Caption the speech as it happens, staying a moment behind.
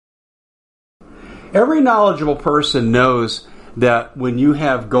Every knowledgeable person knows that when you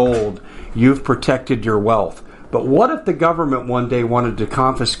have gold, you've protected your wealth. But what if the government one day wanted to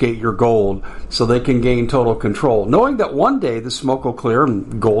confiscate your gold so they can gain total control, knowing that one day the smoke will clear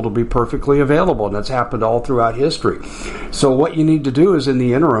and gold will be perfectly available, and that's happened all throughout history. So what you need to do is, in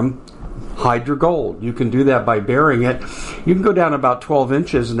the interim, hide your gold. You can do that by burying it. You can go down about 12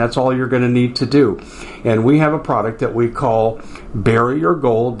 inches, and that's all you're going to need to do. And we have a product that we call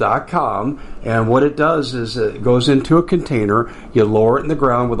buryyourgold.com, and what it does is it goes into a container. You lower it in the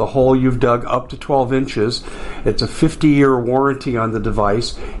ground with a hole you've dug up to 12 inches. It's a 50-year warranty on the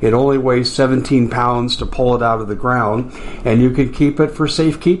device. It only weighs 17 pounds to pull it out of the ground, and you can keep it for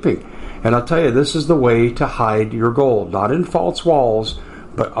safekeeping. And I'll tell you, this is the way to hide your gold. Not in false walls,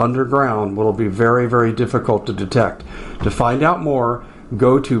 but underground, will be very, very difficult to detect. To find out more,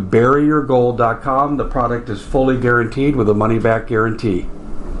 go to buryyourgold.com. The product is fully guaranteed with a money-back guarantee.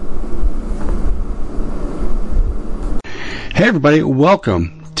 Hey everybody,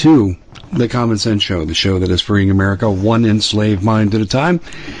 welcome to the Common Sense Show, the show that is freeing America one enslaved mind at a time.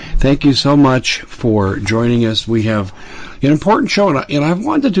 Thank you so much for joining us. We have an important show, and I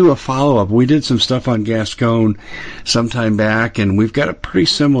wanted to do a follow-up. We did some stuff on Gascon some time back, and we've got a pretty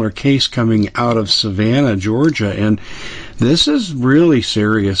similar case coming out of Savannah, Georgia, and this is really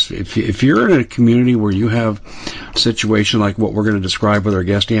serious. If you're in a community where you have a situation like what we're going to describe with our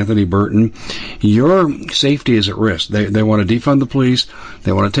guest, Anthony Burton, your safety is at risk. They want to defund the police.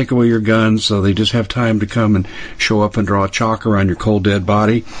 They want to take away your guns, so they just have time to come and show up and draw a chalk around your cold, dead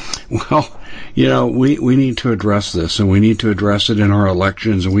body. Well, we need to address this, and we need to address it in our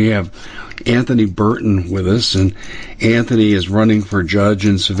elections. And we have Anthony Burton with us, and Anthony is running for judge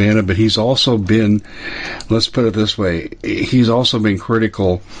in Savannah, but he's also been, let's put it this way, he's also been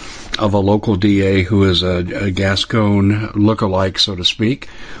critical of a local DA who is a Gascon lookalike, so to speak,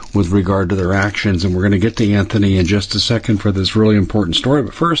 with regard to their actions. And we're going to get to Anthony in just a second for this really important story.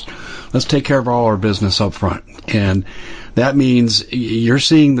 But first, let's take care of all our business up front. And that means you're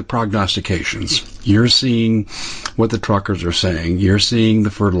seeing the prognostications. You're seeing what the truckers are saying. You're seeing the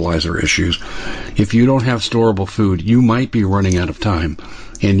fertilizer issues. If you don't have storable food, you might be running out of time.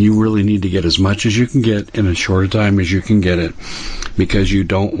 And you really need to get as much as you can get in as short a time as you can get it, because you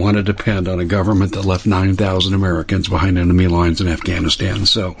don't want to depend on a government that left 9,000 Americans behind enemy lines in Afghanistan.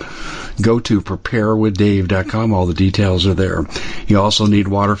 So go to preparewithdave.com. All the details are there. You also need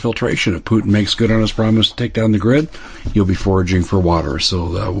water filtration. If Putin makes good on his promise to take down the grid, you'll be foraging for water.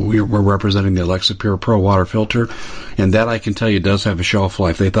 So we're representing the Alexa Pure Pro water filter, and that I can tell you does have a shelf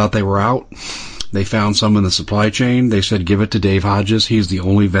life. They thought they were out. They found some in the supply chain. They said, give it to Dave Hodges. He's the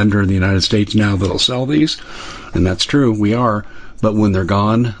only vendor in the United States now that'll sell these. And that's true. We are. But when they're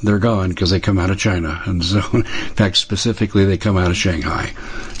gone because they come out of China. And so, in fact, specifically, they come out of Shanghai.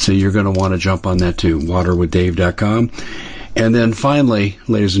 So you're going to want to jump on that too. Waterwithdave.com. And then finally,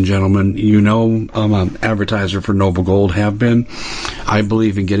 ladies and gentlemen, I'm an advertiser for Noble Gold, have been. I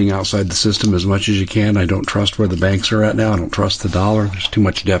believe in getting outside the system as much as you can. I don't trust where the banks are at now. I don't trust the dollar. There's too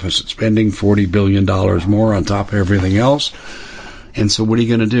much deficit spending, $40 billion more on top of everything else. And so what are you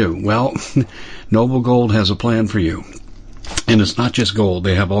going to do? Well, Noble Gold has a plan for you. And it's not just gold.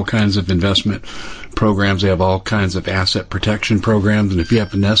 They have all kinds of investment programs. They have all kinds of asset protection programs. And if you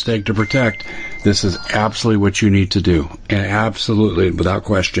have a nest egg to protect, this is absolutely what you need to do. And absolutely, without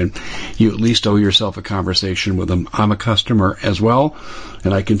question, you at least owe yourself a conversation with them. I'm a customer as well,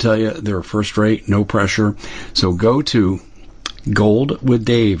 and I can tell you they're first rate, no pressure. So go to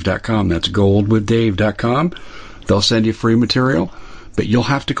goldwithdave.com. That's goldwithdave.com. They'll send you free material. But you'll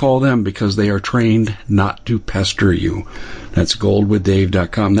have to call them because they are trained not to pester you. That's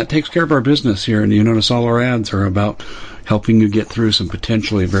goldwithdave.com. That takes care of our business here, and you notice all our ads are about helping you get through some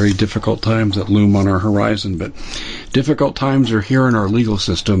potentially very difficult times that loom on our horizon. But difficult times are here in our legal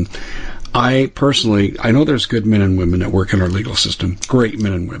system. I know there's good men and women that work in our legal system, great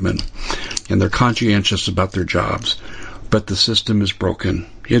men and women, and they're conscientious about their jobs. But the system is broken.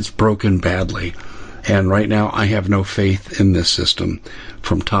 It's broken badly. And right now, I have no faith in this system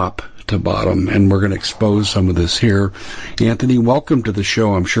from top to bottom, and we're going to expose some of this here. Anthony, welcome to the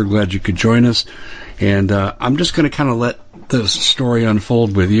show. I'm sure glad you could join us. And I'm just going to kind of let the story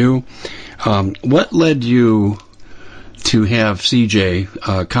unfold with you. What led you to have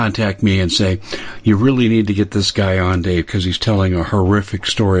CJ contact me and say, you really need to get this guy on, Dave, because he's telling a horrific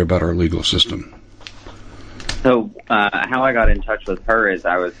story about our legal system? So how I got in touch with her is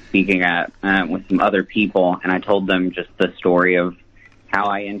I was speaking with some other people, and I told them just the story of how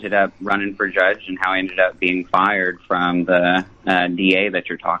I ended up running for judge and how I ended up being fired from the DA that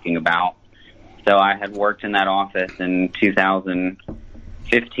you're talking about. So I had worked in that office in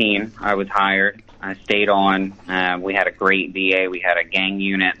 2015. I was hired. I stayed on. We had a great DA. We had a gang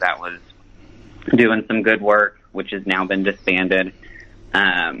unit that was doing some good work, which has now been disbanded.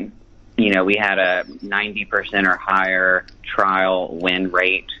 We had a 90% or higher trial win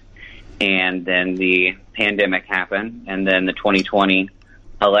rate, and then the pandemic happened, and then the 2020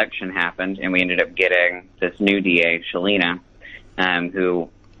 election happened, and we ended up getting this new DA, Shalina, who,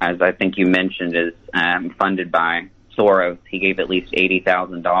 as I think you mentioned, is funded by Soros. He gave at least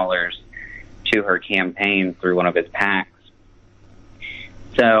 $80,000 to her campaign through one of his PACs.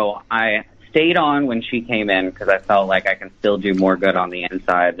 So I stayed on when she came in because I felt like I can still do more good on the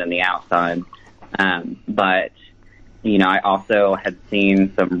inside than the outside. But I also had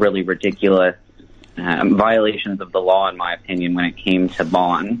seen some really ridiculous violations of the law, in my opinion, when it came to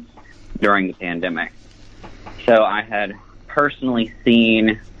bonds during the pandemic. So I had personally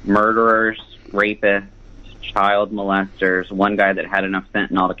seen murderers, rapists, child molesters, one guy that had enough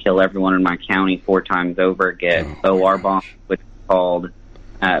fentanyl to kill everyone in my county 4 times over get OR bonds, which is called,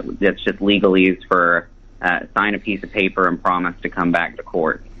 that's just legalese for sign a piece of paper and promise to come back to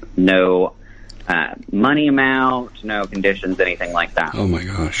court. No money amount, no conditions, anything like that. Oh my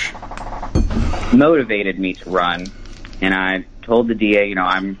gosh. Motivated me to run, and I told the DA,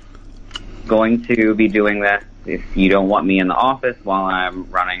 I'm going to be doing this. If you don't want me in the office while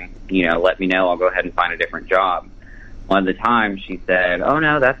I'm running, let me know. I'll go ahead and find a different job. Well, at the time, she said, oh,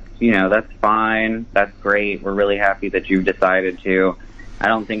 no, that's fine. That's great. We're really happy that you've decided to. I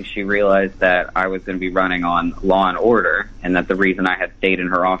don't think she realized that I was going to be running on law and order, and that the reason I had stayed in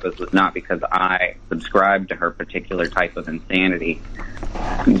her office was not because I subscribed to her particular type of insanity.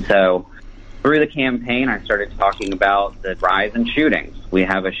 And so through the campaign, I started talking about the rise in shootings. We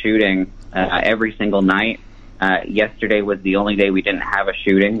have a shooting every single night. Yesterday was the only day we didn't have a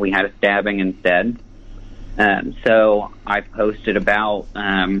shooting. We had a stabbing instead. So I posted about,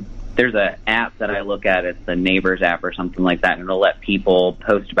 there's an app that I look at. It's the Neighbors app or something like that, and it'll let people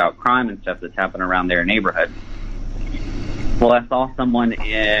post about crime and stuff that's happening around their neighborhood. Well, I saw someone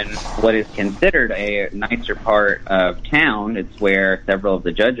in what is considered a nicer part of town. It's where several of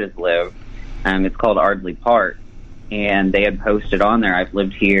the judges live. It's called Ardley Park. And they had posted on there, I've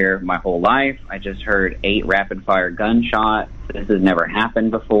lived here my whole life. I just heard 8 rapid-fire gunshots. This has never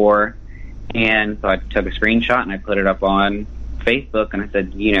happened before. And so I took a screenshot and I put it up on Facebook, and I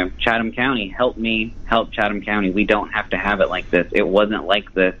said, Chatham County, help me help Chatham County. We don't have to have it like this. It wasn't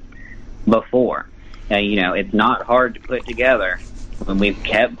like this before. It's not hard to put together. When we've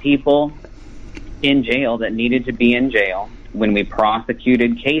kept people in jail that needed to be in jail, when we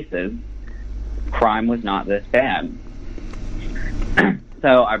prosecuted cases, crime was not this bad.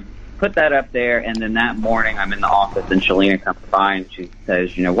 So I put that up there, and then that morning I'm in the office, and Shalina comes by, and she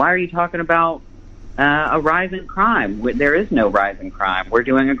says, why are you talking about a rise in crime? There is no rise in crime. We're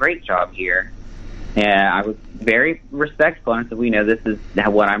doing a great job here. And I was very respectful, and I said, this is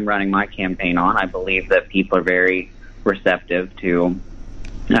what I'm running my campaign on. I believe that people are very receptive to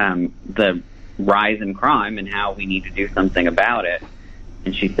the rise in crime and how we need to do something about it.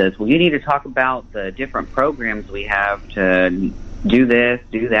 And she says, well, you need to talk about the different programs we have to do this,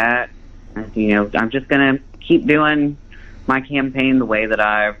 do that. And, I'm just going to keep doing my campaign the way that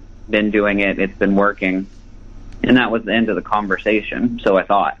I've been doing it. It's been working. And that was the end of the conversation, so I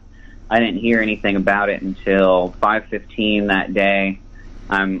thought. I didn't hear anything about it until 5:15 that day.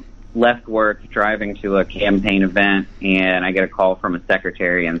 I'm left work, driving to a campaign event, and I get a call from a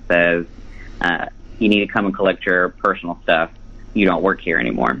secretary and says, you need to come and collect your personal stuff. You don't work here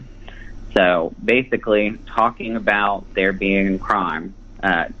anymore. So basically talking about there being crime,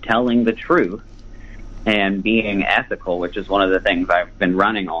 telling the truth, and being ethical, which is one of the things I've been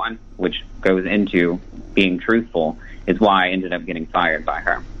running on, which goes into being truthful, is why I ended up getting fired by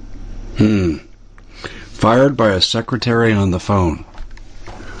her. Fired by a secretary on the phone.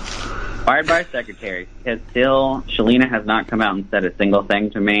 Fired by a secretary. Because still, Shalina has not come out and said a single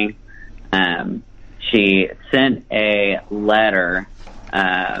thing to me. She sent a letter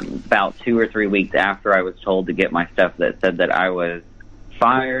about 2 or 3 weeks after I was told to get my stuff that said that I was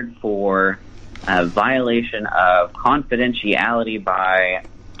fired for a violation of confidentiality by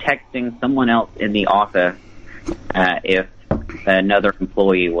texting someone else in the office if another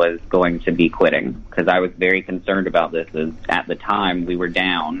employee was going to be quitting. Because I was very concerned about this. As at the time, we were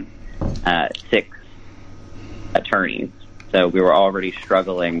down 6 attorneys. So we were already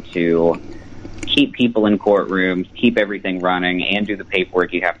struggling to keep people in courtrooms, keep everything running, and do the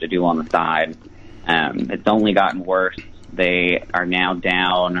paperwork you have to do on the side. It's only gotten worse. They are now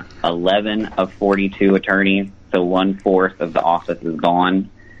down 11 of 42 attorneys, so 1/4 of the office is gone.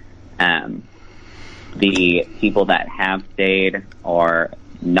 The people that have stayed are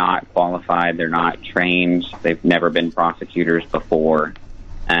not qualified. They're not trained. They've never been prosecutors before.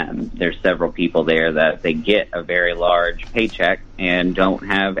 There's several people there that they get a very large paycheck and don't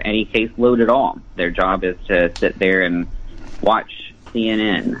have any caseload at all. Their job is to sit there and watch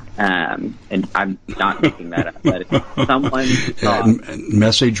CNN. And I'm not making that up. But if someone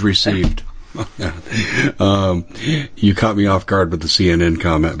message received. You caught me off guard with the CNN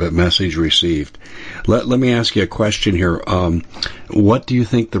comment, but message received. Let me ask you a question here. What do you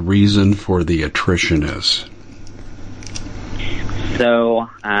think the reason for the attrition is? So,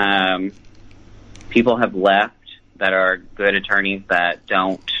 people have left that are good attorneys that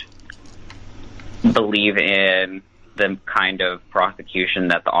don't believe in the kind of prosecution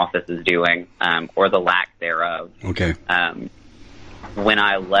that the office is doing, or the lack thereof. Okay. When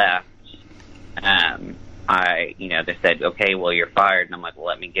I left, they said, okay, well, you're fired. And I'm like, well,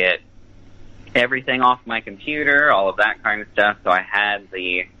 let me get everything off my computer, all of that kind of stuff. So I had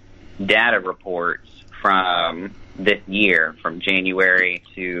the data reports from this year, from January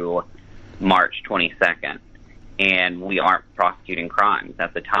to March 22nd. And we aren't prosecuting crimes.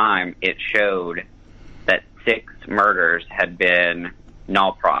 At the time, it showed that 6 murders had been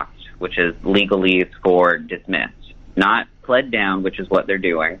null-prossed, which is legalese for dismissed. Not pled down, which is what they're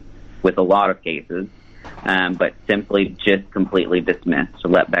doing with a lot of cases, but simply just completely dismissed, so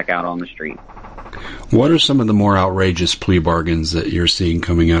let back out on the street. What are some of the more outrageous plea bargains that you're seeing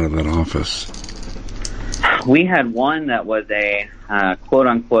coming out of that office? We had one that was a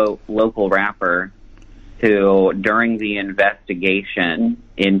quote-unquote local rapper who, during the investigation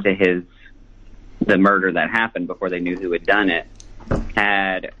into the murder that happened before they knew who had done it,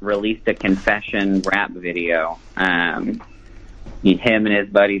 had released a confession rap video. Him and his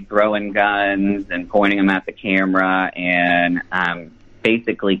buddy throwing guns and pointing them at the camera and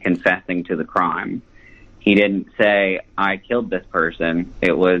basically confessing to the crime. He didn't say, I killed this person.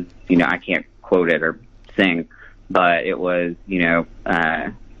 It was, I can't quote it or sing, but it was,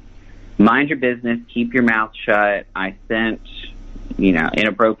 mind your business, keep your mouth shut. I sent,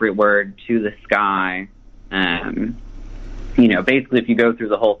 inappropriate word to the sky. Basically, if you go through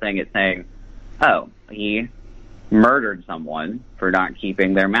the whole thing, it's saying, oh, he murdered someone for not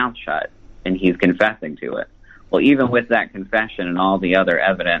keeping their mouth shut, and he's confessing to it. Well, even with that confession and all the other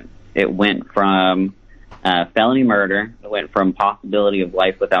evidence, it went from felony murder, it went from possibility of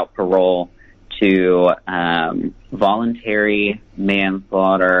life without parole to voluntary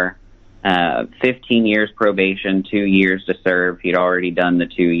manslaughter, 15 years probation, 2 years to serve. He'd already done the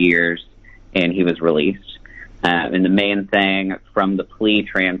 2 years, and he was released. And the main thing from the plea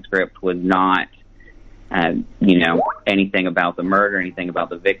transcript was not, anything about the murder, anything about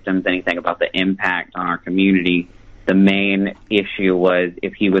the victims, anything about the impact on our community. The main issue was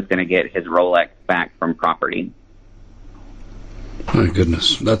if he was going to get his Rolex back from property. My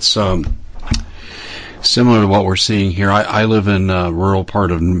goodness. That's similar to what we're seeing here. I live in a rural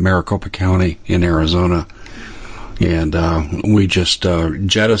part of Maricopa County in Arizona, and we just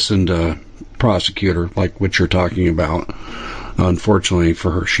jettisoned a prosecutor, like what you're talking about. Unfortunately for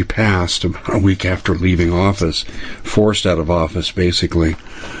her, she passed about a week after leaving office, forced out of office, basically.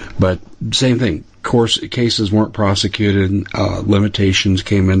 But same thing. Cases weren't prosecuted. Limitations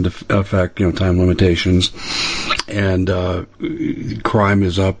came into effect, time limitations. And crime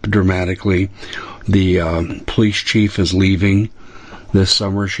is up dramatically. The police chief is leaving this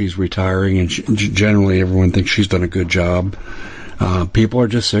summer. She's retiring, and generally everyone thinks she's done a good job. People are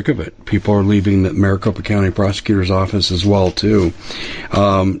just sick of it. People are leaving the Maricopa County Prosecutor's Office as well, too.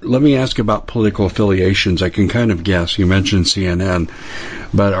 Let me ask about political affiliations. I can kind of guess. You mentioned CNN.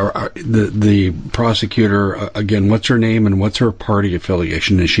 But the prosecutor, again, what's her name and what's her party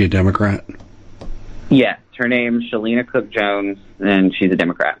affiliation? Is she a Democrat? Yes. Her name's Shalina Cook-Jones, and she's a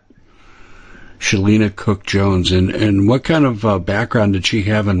Democrat. Shalina Cook-Jones. And what kind of background did she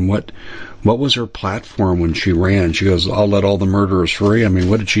have, and what was her platform when she ran? She goes, I'll let all the murderers free. I mean,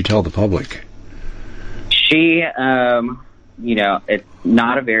 what did she tell the public? She, it's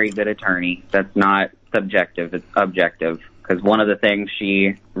not a very good attorney. That's not subjective. It's objective. Because one of the things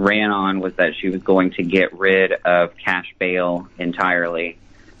she ran on was that she was going to get rid of cash bail entirely.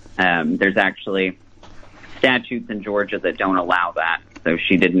 There's actually statutes in Georgia that don't allow that. So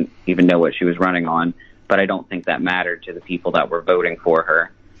she didn't even know what she was running on. But I don't think that mattered to the people that were voting for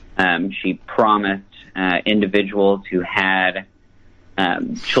her. She promised individuals who had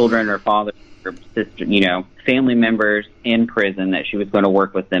children or fathers or sister, family members in prison that she was going to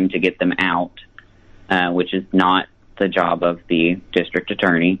work with them to get them out, which is not the job of the district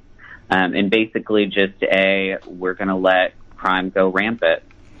attorney. And basically just we're going to let crime go rampant.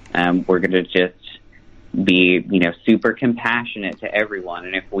 We're going to just be, super compassionate to everyone.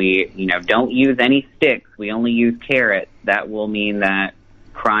 And if we, don't use any sticks, we only use carrots, that will mean that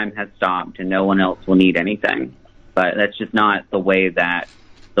crime has stopped and no one else will need anything. But that's just not the way that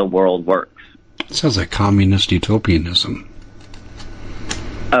the world works. It sounds like communist utopianism.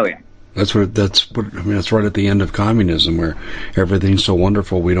 Oh, yeah. That's right at the end of communism, where everything's so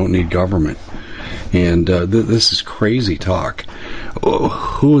wonderful we don't need government. And this is crazy talk.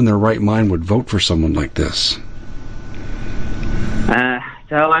 Who in their right mind would vote for someone like this?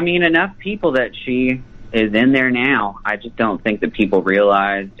 Enough people that she is in there now. I just don't think that people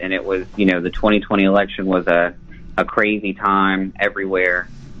realized, and it was, the 2020 election was a crazy time everywhere.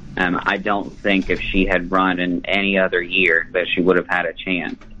 I don't think if she had run in any other year that she would have had a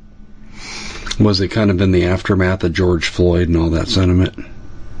chance. Was it kind of in the aftermath of George Floyd and all that sentiment?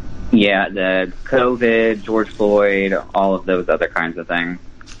 Yeah, the COVID, George Floyd, all of those other kinds of things.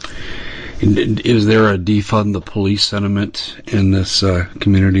 Is there a defund the police sentiment in this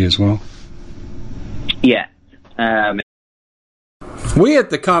community as well? Yes. We at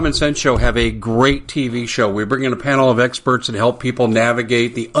the Common Sense Show have a great TV show. We bring in a panel of experts and help people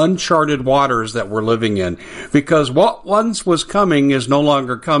navigate the uncharted waters that we're living in. Because what once was coming is no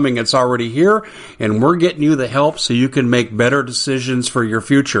longer coming. It's already here, and we're getting you the help so you can make better decisions for your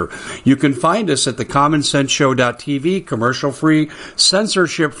future. You can find us at thecommonsenseshow.tv, commercial-free,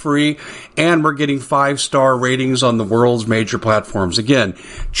 censorship-free, and we're getting 5-star ratings on the world's major platforms. Again,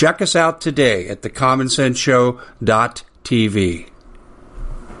 check us out today at thecommonsenseshow.tv.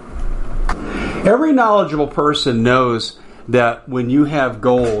 Every knowledgeable person knows that when you have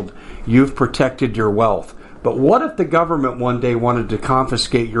gold, you've protected your wealth. But what if the government one day wanted to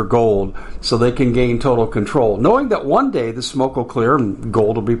confiscate your gold so they can gain total control, knowing that one day the smoke will clear and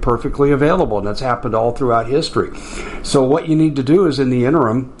gold will be perfectly available, and that's happened all throughout history. So what you need to do is, in the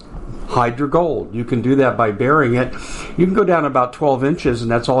interim, hide your gold. You can do that by burying it. You can go down about 12 inches, and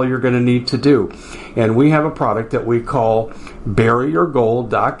that's all you're going to need to do. And we have a product that we call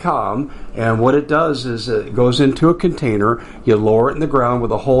buryyourgold.com, and what it does is it goes into a container. You lower it in the ground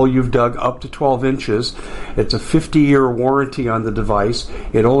with a hole you've dug up to 12 inches. It's a 50-year warranty on the device.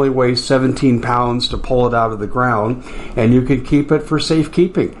 It only weighs 17 pounds to pull it out of the ground, and you can keep it for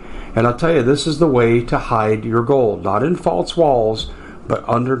safekeeping. And I'll tell you, this is the way to hide your gold. Not in false walls, but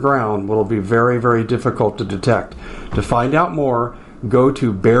underground will be very, very difficult to detect. To find out more, go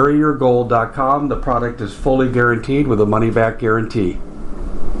to buryyourgold.com. The product is fully guaranteed with a money-back guarantee.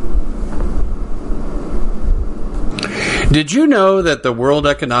 Did you know that the World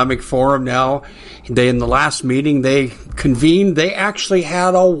Economic Forum now, in the last meeting they convened, they actually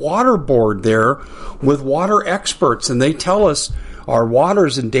had a water board there with water experts, and they tell us our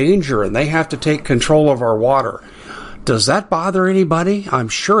water's in danger and they have to take control of our water. Does that bother anybody? I'm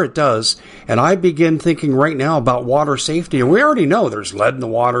sure it does. And I begin thinking right now about water safety. And we already know there's lead in the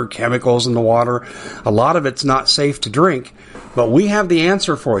water, chemicals in the water. A lot of it's not safe to drink. But we have the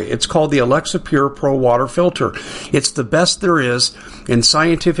answer for you. It's called the Alexa Pure Pro Water Filter. It's the best there is, and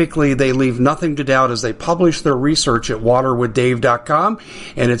scientifically they leave nothing to doubt as they publish their research at waterwithdave.com.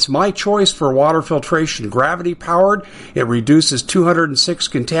 And it's my choice for water filtration. Gravity powered. It reduces 206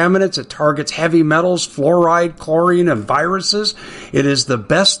 contaminants. It targets heavy metals, fluoride, chlorine, and viruses. It is the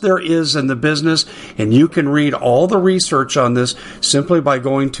best there is in the business, and you can read all the research on this simply by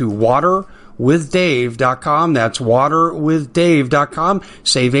going to waterwithdave.com. That's waterwithdave.com.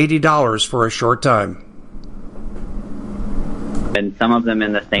 Save $80 for a short time. And some of them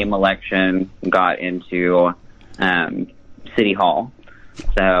in the same election got into City Hall.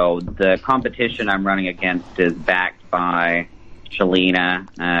 So the competition I'm running against is backed by Shalina,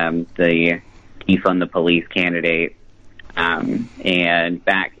 the defund the police candidate. And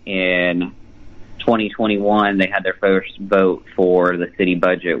back in 2021, they had their first vote for the city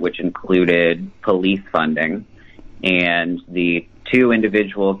budget, which included police funding. And the two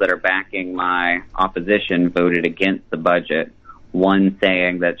individuals that are backing my opposition voted against the budget, one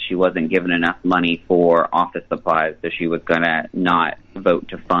saying that she wasn't given enough money for office supplies, so she was going to not vote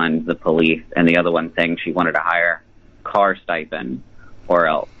to fund the police, and the other one saying she wanted a higher car stipend or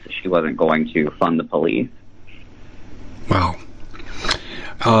else she wasn't going to fund the police. Wow.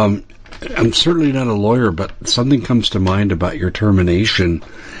 I'm certainly not a lawyer, but something comes to mind about your termination,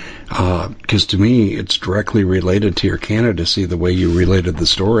 because to me it's directly related to your candidacy, the way you related the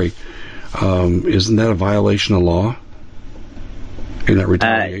story. Isn't that a violation of law? Is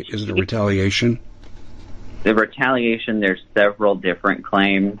it retaliation? The retaliation, there's several different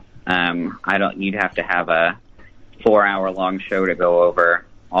claims. You'd have to have a 4-hour long show to go over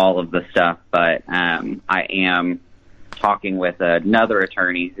all of the stuff, but I am talking with another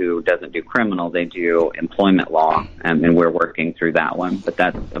attorney who doesn't do criminal, they do employment law, and we're working through that one. But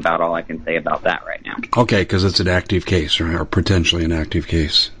that's about all I can say about that right now. Okay, because it's an active case, or potentially an active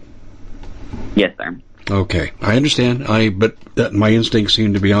case. Yes, sir. Okay, I understand. But my instincts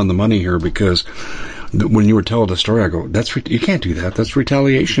seem to be on the money here, because when you were telling the story, I go, you can't do that. That's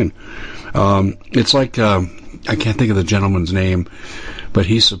retaliation. It's like, I can't think of the gentleman's name, but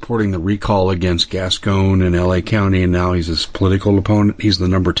he's supporting the recall against Gascon in L.A. County, and now he's his political opponent. He's the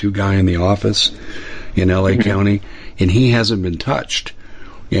number 2 guy in the office in L.A. County, and he hasn't been touched.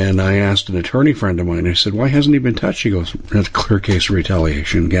 And I asked an attorney friend of mine, I said, why hasn't he been touched? He goes, that's a clear case of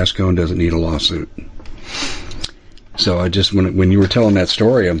retaliation. Gascon doesn't need a lawsuit. So I just, when you were telling that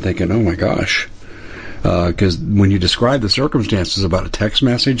story, I'm thinking, oh my gosh. Because when you describe the circumstances about a text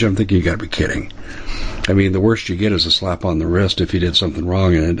message, I'm thinking you got to be kidding. I mean, the worst you get is a slap on the wrist if you did something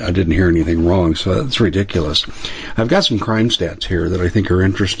wrong, and I didn't hear anything wrong, so that's ridiculous. I've got some crime stats here that I think are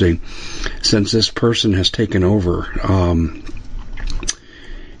interesting. Since this person has taken over,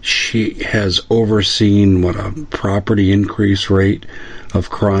 she has overseen, a property increase rate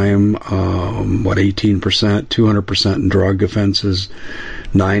of crime, 18%, 200% in drug offenses,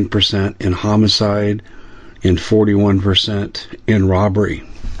 9% in homicide, and 41% in robbery.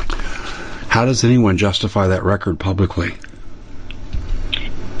 How does anyone justify that record publicly?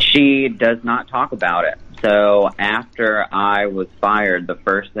 She does not talk about it. So after I was fired, the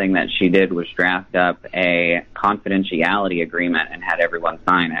first thing that she did was draft up a confidentiality agreement and had everyone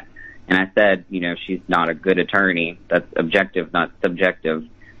sign it. And I said, she's not a good attorney. That's objective, not subjective.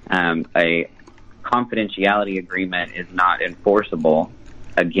 A confidentiality agreement is not enforceable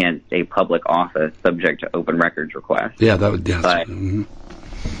against a public office subject to open records request. Yeah, that would. Yes. But,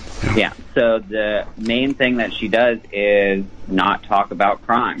 yeah, so the main thing that she does is not talk about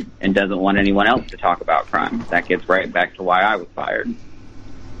crime and doesn't want anyone else to talk about crime. That gets right back to why I was fired.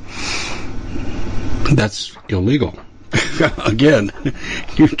 That's illegal. Again,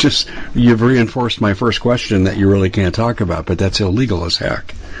 you've reinforced my first question that you really can't talk about, but that's illegal as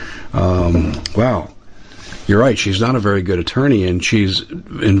heck. Wow. You're right, she's not a very good attorney, and she's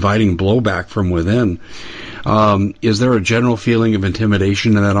inviting blowback from within. Is there a general feeling of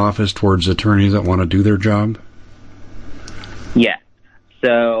intimidation in that office towards attorneys that want to do their job? Yes.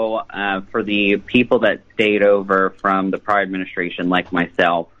 So for the people that stayed over from the prior administration, like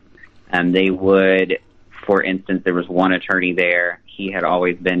myself, they would, for instance, there was one attorney there. He had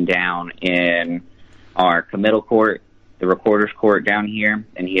always been down in our committal court, the recorder's court down here,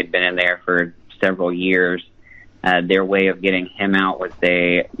 and he had been in there for several years. Their way of getting him out was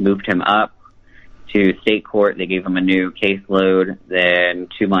they moved him up to state court. They gave him a new caseload. Then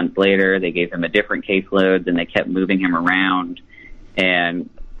 2 months later, they gave him a different caseload. Then they kept moving him around. And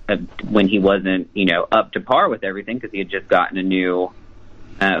when he wasn't, up to par with everything, because he had just gotten a new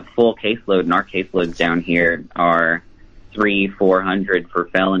full caseload, and our caseloads down here are 300-400 for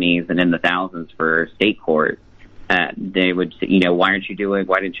felonies and in the thousands for state court. They would say, why aren't you doing?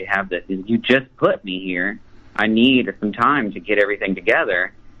 Why didn't you have this? You just put me here. I need some time to get everything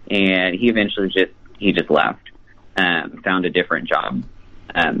together. And he eventually just left, found a different job.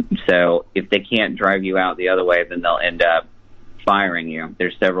 So if they can't drive you out the other way, then they'll end up firing you.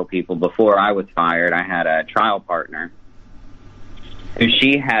 There's several people. Before I was fired, I had a trial partner who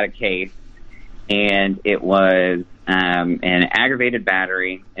she had a case, and it was an aggravated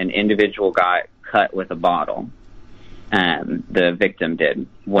battery. An individual got cut with a bottle. The victim did.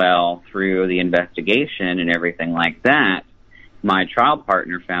 Well, through the investigation and everything like that, my trial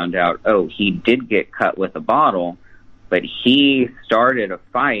partner found out, he did get cut with a bottle, but he started a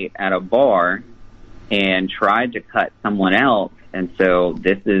fight at a bar and tried to cut someone else, and so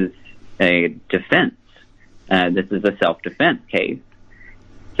this is a defense. This is a self-defense case.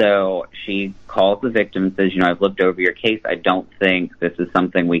 So she calls the victim and says, I've looked over your case. I don't think this is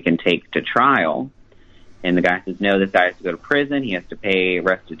something we can take to trial. And the guy says, no, this guy has to go to prison. He has to pay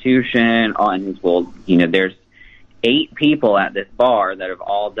restitution. And there's 8 people at this bar that have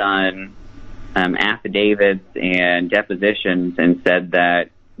all done affidavits and depositions and said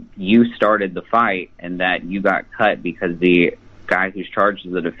that you started the fight and that you got cut because the guy who's charged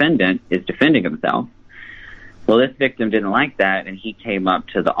as the defendant is defending himself. Well, this victim didn't like that, and he came up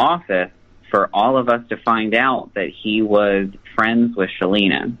to the office for all of us to find out that he was friends with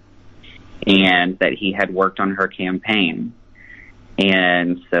Shalina and that he had worked on her campaign.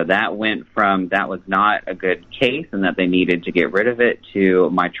 And so that went from that was not a good case and that they needed to get rid of it to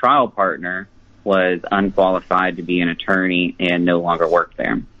my trial partner was unqualified to be an attorney and no longer worked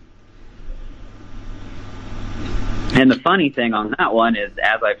there. And the funny thing on that one is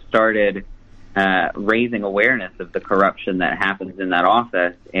as I've started raising awareness of the corruption that happens in that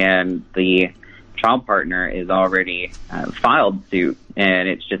office, and the child partner is already filed suit, and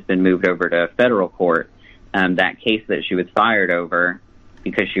it's just been moved over to federal court. That case that she was fired over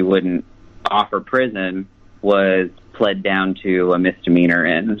because she wouldn't offer prison was pled down to a misdemeanor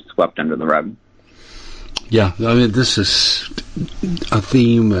and swept under the rug. Yeah, I mean, this is a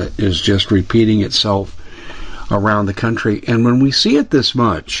theme that is just repeating itself around the country. And when we see it this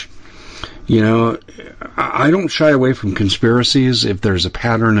much, I don't shy away from conspiracies if there's a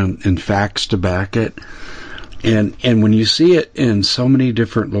pattern and facts to back it. And when you see it in so many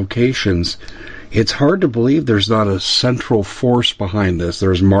different locations, it's hard to believe there's not a central force behind this.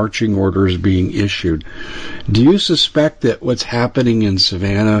 There's marching orders being issued. Do you suspect that what's happening in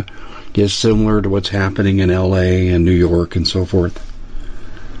Savannah is similar to what's happening in L.A. and New York and so forth?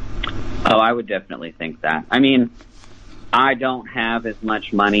 Oh, I would definitely think that. I mean, I don't have as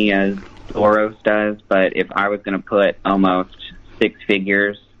much money as Soros does, but if I was going to put almost six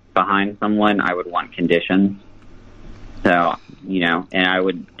figures behind someone, I would want conditions. So, and I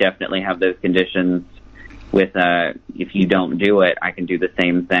would definitely have those conditions with, if you don't do it, I can do the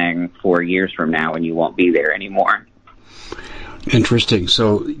same thing 4 years from now and you won't be there anymore. Interesting.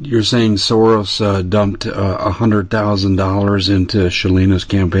 So you're saying Soros dumped $100,000 into Shalina's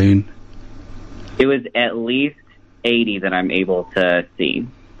campaign? It was at least 80 that I'm able to see.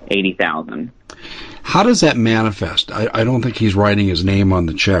 80,000. How does that manifest? I don't think he's writing his name on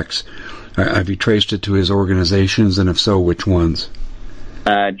the checks. Have you traced it to his organizations, and if so, which ones?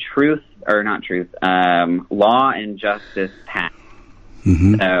 Law and Justice PAC.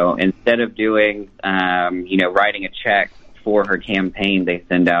 Mm-hmm. So instead of doing, writing a check for her campaign, they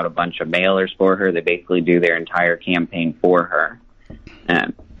send out a bunch of mailers for her. They basically do their entire campaign for her.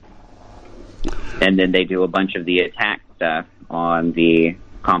 And then they do a bunch of the attack stuff on the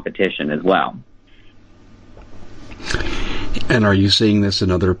competition as well. And are you seeing this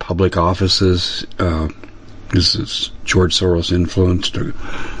in other public offices? Is George Soros influenced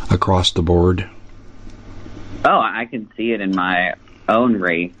across the board? Oh, I can see it in my own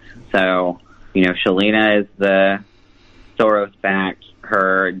race. So, Shalina is the Soros-backed,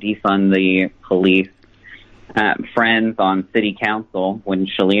 her defund the police friends on city council. When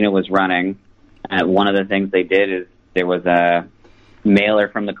Shalina was running, one of the things they did is there was a mailer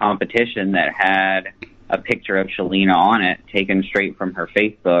from the competition that had a picture of Shalina on it, taken straight from her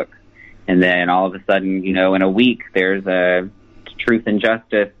Facebook. And then all of a sudden, in a week, there's a Truth and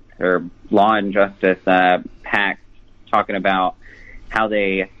Justice or Law and Justice PAC talking about how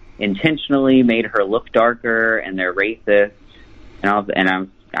they intentionally made her look darker and they're racist.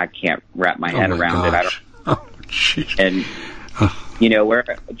 I can't wrap my head around it. I don't. And we're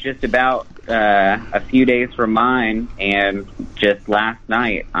just about a few days from mine, and just last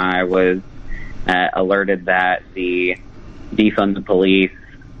night I was alerted that the defund the police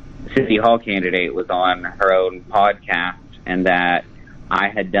city hall candidate was on her own podcast, and that I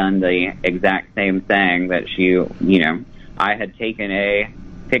had done the exact same thing, that I had taken a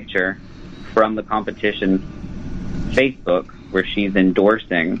picture from the competition's Facebook where she's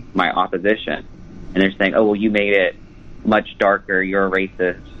endorsing my opposition, and they're saying, oh, well, you made it much darker, you're a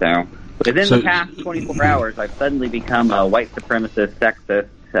racist. So within the past 24 hours, I've suddenly become a white supremacist, sexist,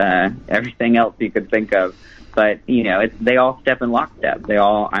 everything else you could think of. But, they all step in lockstep.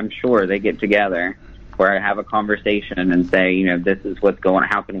 I'm sure they get together where I have a conversation and say, this is what's going on.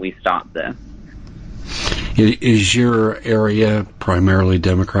 How can we stop this? Is your area primarily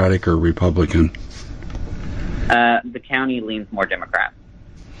Democratic or Republican? The county leans more Democrat.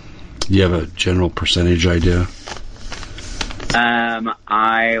 Do you have a general percentage idea?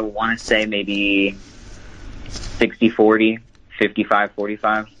 I want to say maybe 60-40,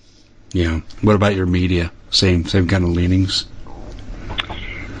 55-45. Yeah. What about your media? Same kind of leanings?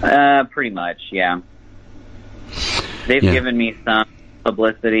 Pretty much, yeah. They've given me some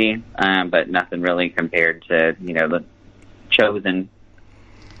publicity, but nothing really compared to, the chosen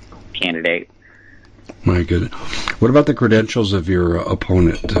candidate. My goodness. What about the credentials of your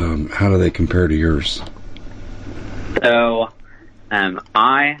opponent? How do they compare to yours? So,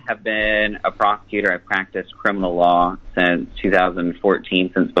 I have been a prosecutor. I've practiced criminal law since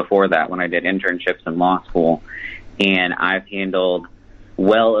 2014, since before that when I did internships in law school. And I've handled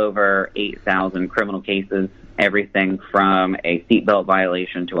well over 8,000 criminal cases, everything from a seatbelt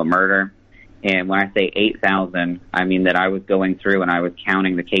violation to a murder. And when I say 8,000, I mean that I was going through and I was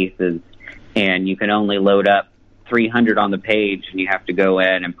counting the cases, and you can only load up 300 on the page, and you have to go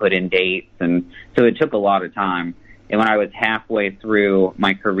in and put in dates. And so it took a lot of time. And when I was halfway through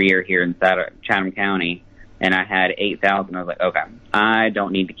my career here in Chatham County, and I had 8,000. I was like, okay, I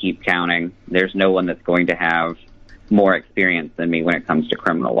don't need to keep counting. There's no one that's going to have more experience than me when it comes to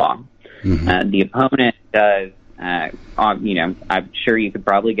criminal law. Mm-hmm. The opponent does, I'm sure you could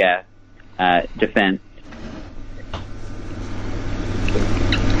probably guess, defense.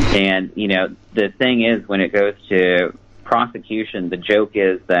 And, the thing is, when it goes to prosecution, the joke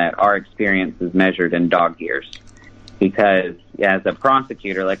is that our experience is measured in dog years. Because as a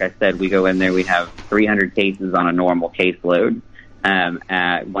prosecutor, like I said, we go in there, we have 300 cases on a normal caseload.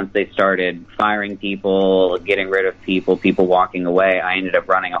 Once they started firing people, getting rid of people walking away, I ended up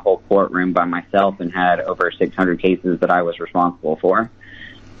running a whole courtroom by myself and had over 600 cases that I was responsible for.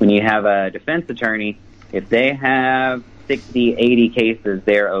 When you have a defense attorney, if they have 60, 80 cases,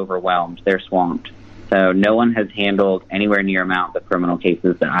 they're overwhelmed. They're swamped. So no one has handled anywhere near amount of criminal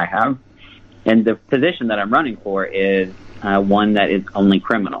cases that I have. And the position that I'm running for is one that is only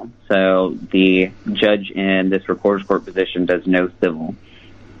criminal. So the judge in this recorder's court position does no civil.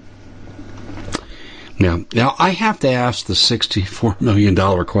 Now I have to ask the $64 million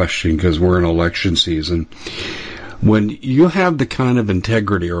question because we're in election season. When you have the kind of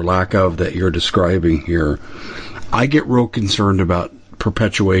integrity or lack of that you're describing here, I get real concerned about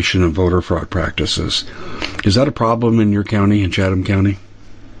perpetuation of voter fraud practices. Is that a problem in your county, in Chatham County?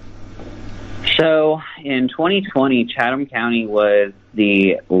 So in 2020, Chatham County was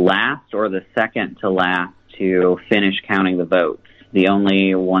the last or the second to last to finish counting the votes. The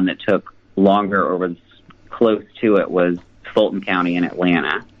only one that took longer or was close to it was Fulton County in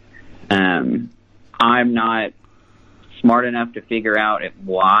Atlanta. I'm not smart enough to figure out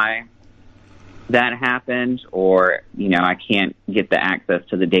why that happened, or, I can't get the access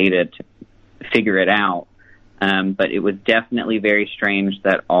to the data to figure it out. But it was definitely very strange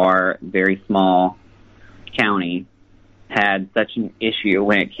that our very small county had such an issue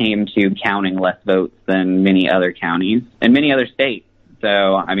when it came to counting less votes than many other counties and many other states.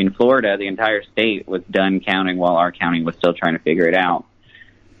 So, Florida, the entire state was done counting while our county was still trying to figure it out.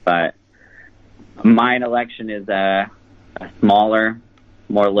 But my election is a smaller,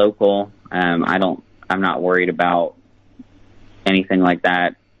 more local. I'm not worried about anything like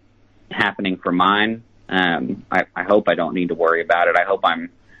that happening for mine. I hope I don't need to worry about it. I hope I'm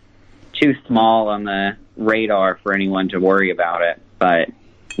too small on the radar for anyone to worry about it. But,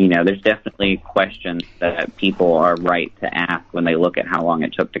 there's definitely questions that people are right to ask when they look at how long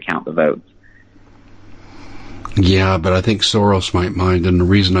it took to count the votes. Yeah, but I think Soros might mind. And the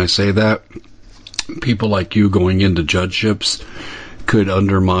reason I say that, people like you going into judgeships could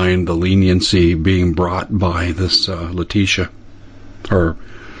undermine the leniency being brought by this Letitia, or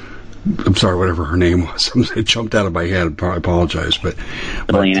I'm sorry, whatever her name was. It jumped out of my head. I apologize, but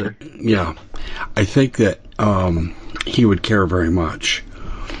yeah, I think that he would care very much,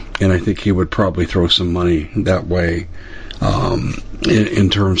 and I think he would probably throw some money that way. In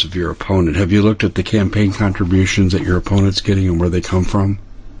terms of your opponent, have you looked at the campaign contributions that your opponent's getting and where they come from?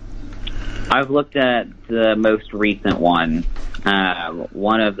 I've looked at the most recent one.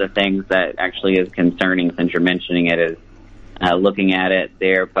 One of the things that actually is concerning, since you're mentioning it, is looking at it,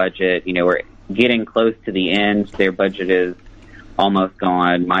 their budget, we're getting close to the end. Their budget is almost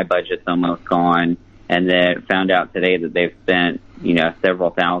gone. My budget's almost gone. And then found out today that they've spent,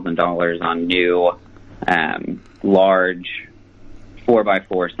 several $1,000s on new large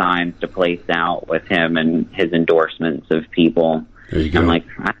 4x4 signs to place out with him and his endorsements of people. There you go. I'm like,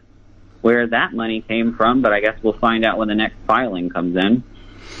 where that money came from, but I guess we'll find out when the next filing comes in.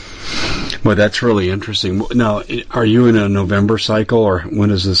 Well, that's really interesting. Now, are you in a November cycle, or when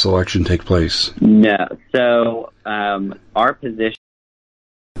does this election take place? No. So, our position...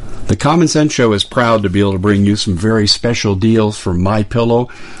 The Common Sense Show is proud to be able to bring you some very special deals from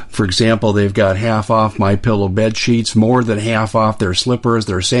MyPillow. For example, they've got half off MyPillow bed sheets, more than half off their slippers,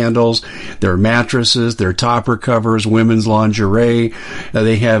 their sandals, their mattresses, their topper covers, women's lingerie.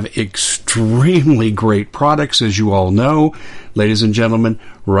 They have extremely great products, as you all know. Ladies and gentlemen,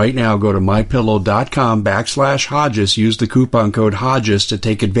 right now go to mypillow.com/Hodges. Use the coupon code Hodges to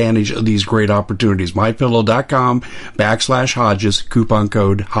take advantage of these great opportunities. mypillow.com/Hodges, coupon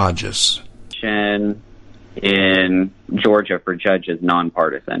code Hodges. In Georgia for judges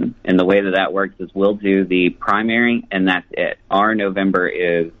nonpartisan. And the way that works is we'll do the primary, and that's it. Our November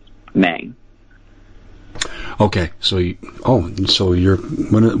is May. Okay, so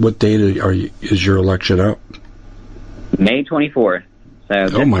what date is your election up? May 24th. So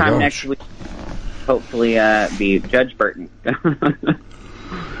this time next week, hopefully, be Judge Burton. And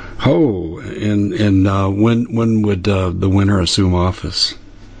when would the winner assume office?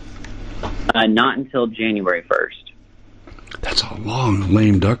 Not until January 1st. That's a long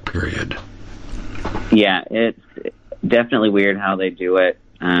lame duck period. Yeah, it's definitely weird how they do it.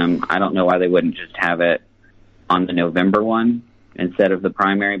 I don't know why they wouldn't just have it on the November one instead of the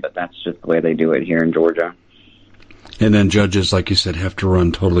primary, but that's just the way they do it here in Georgia. And then judges, like you said, have to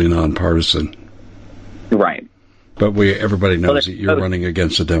run totally nonpartisan. Right. But everybody knows that you're running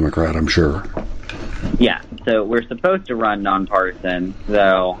against a Democrat, I'm sure. Yeah, so we're supposed to run nonpartisan,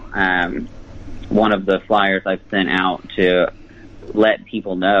 though one of the flyers I've sent out to let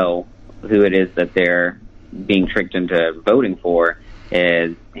people know who it is that they're being tricked into voting for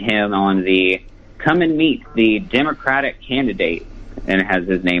is him on the come and meet the Democratic candidate, and it has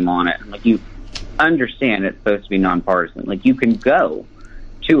his name on it. Like, you understand it's supposed to be nonpartisan. Like, you can go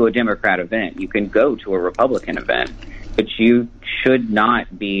to a Democrat event, you can go to a Republican event, but you should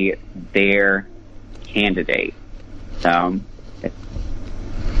not be their candidate. It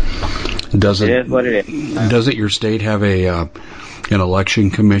is what it is. Doesn't your state have an election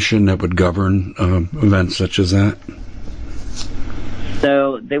commission that would govern events such as that?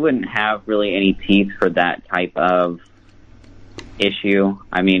 So they wouldn't have really any teeth for that type of issue.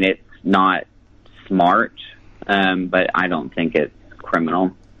 I mean, it's not smart, but I don't think it's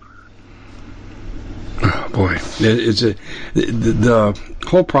criminal. Oh, boy, the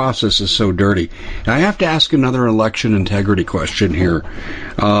whole process is so dirty. And I have to ask another election integrity question here.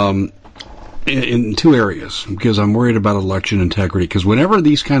 In two areas, because I'm worried about election integrity. Because whenever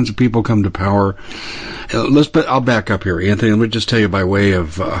these kinds of people come to power, I'll back up here, Anthony. Let me just tell you by way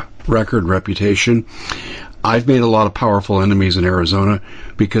of record reputation. I've made a lot of powerful enemies in Arizona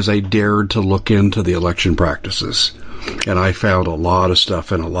because I dared to look into the election practices. And I found a lot of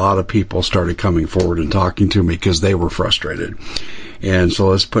stuff, and a lot of people started coming forward and talking to me because they were frustrated. And so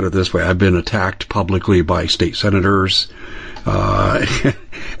let's put it this way. I've been attacked publicly by state senators.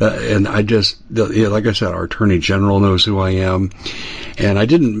 And I just, like I said, our Attorney General knows who I am. And I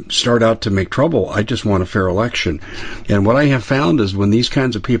didn't start out to make trouble. I just want a fair election. And what I have found is when these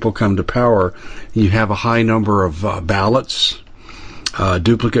kinds of people come to power, you have a high number of ballots,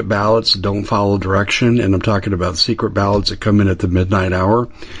 duplicate ballots that don't follow direction. And I'm talking about secret ballots that come in at the midnight hour.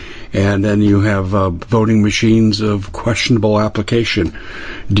 And then you have voting machines of questionable application.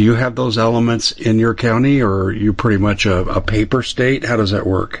 Do you have those elements in your county, or are you pretty much a paper state? How does that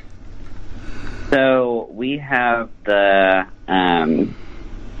work? So we have the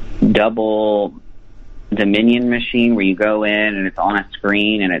double Dominion machine where you go in and it's on a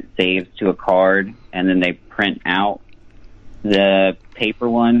screen and it saves to a card, and then they print out the paper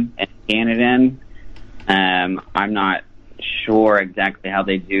one and scan it in. I'm not sure exactly how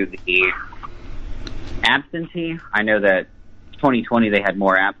they do the absentee. I know that 2020 they had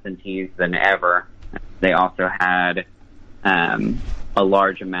more absentees than ever. They also had a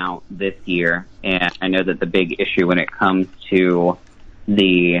large amount this year, and I know that the big issue when it comes to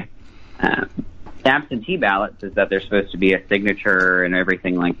the absentee ballots is that there's supposed to be a signature and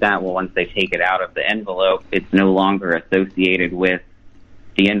everything like that. Well, once they take it out of the envelope, it's no longer associated with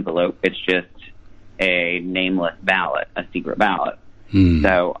the envelope. It's just a nameless ballot, a secret ballot.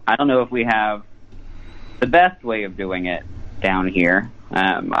 So I don't know if we have the best way of doing it down here.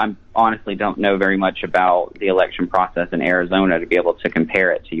 I honestly don't know very much about the election process in Arizona to be able to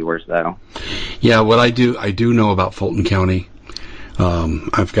compare it to yours, though. Yeah, what I do know about Fulton County.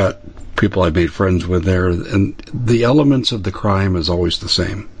 I've got people I've made friends with there, and the elements of the crime is always the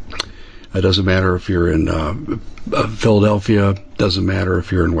same. It doesn't matter if you're in Philadelphia, doesn't matter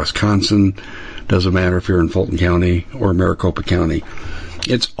if you're in Wisconsin, doesn't matter if you're in Fulton County or Maricopa County.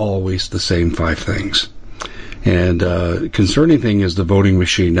 It's always the same five things. And concerning thing is the voting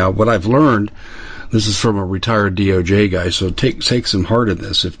machine. Now, what I've learned, this is from a retired DOJ guy, so take some heart in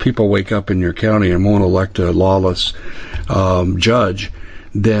this. If people wake up in your county and won't elect a lawless judge,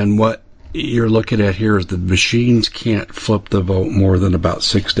 then what you're looking at here is the machines can't flip the vote more than about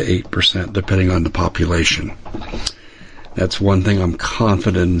 6 to 8%, depending on the population. That's one thing I'm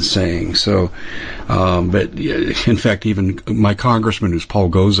confident in saying. So, but in fact, even my congressman, who's Paul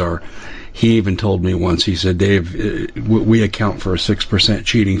Gosar, he even told me once, he said, Dave, we account for a 6%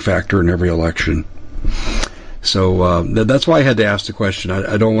 cheating factor in every election. So that's why I had to ask the question.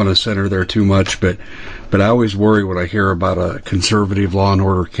 I don't want to center there too much, but I always worry when I hear about a conservative law and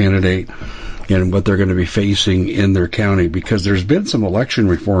order candidate and what they're going to be facing in their county, because there's been some election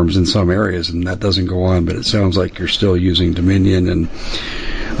reforms in some areas, and that doesn't go on, but it sounds like you're still using Dominion, and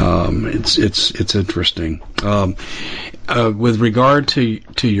it's interesting. With regard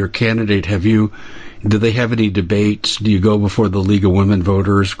to your candidate, do they have any debates? Do you go before the League of Women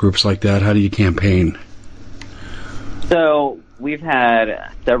Voters, groups like that? How do you campaign? So we've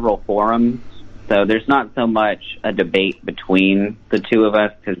had several forums, so there's not so much a debate between the two of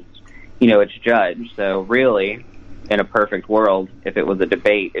us, because it's judged. So really, in a perfect world, if it was a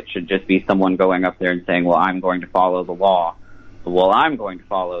debate, it should just be someone going up there and saying, well, I'm going to follow the law. Well, I'm going to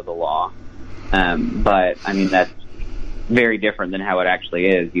follow the law. But, I mean, that's very different than how it actually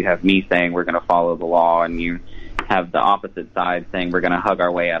is. You have me saying we're going to follow the law, and you have the opposite side saying we're going to hug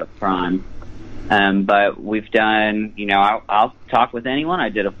our way out of crime. But we've done, I'll talk with anyone. I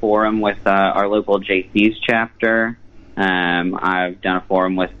did a forum with our local JC's chapter. I've done a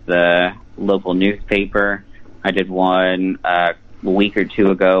forum with the local newspaper. I did one a week or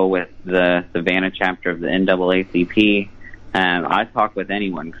two ago with the Savannah chapter of the NAACP. I talk with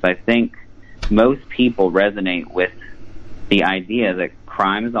anyone because I think most people resonate with the idea that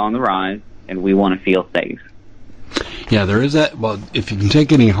crime is on the rise and we want to feel safe. Yeah, there is that. Well, if you can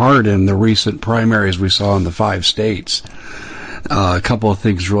take any heart in the recent primaries we saw in the 5 states, a couple of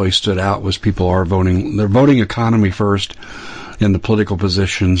things really stood out was people are voting. They're voting economy first in the political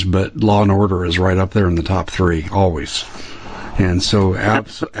positions, but law and order is right up there in the top 3 always. And so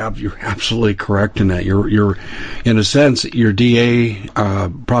you're absolutely correct in that. You're in a sense, your DA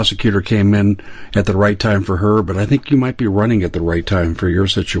prosecutor came in at the right time for her, but I think you might be running at the right time for your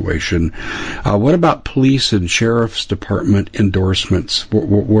situation. What about police and sheriff's department endorsements?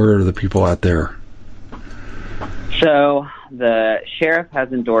 Where are the people out there? So the sheriff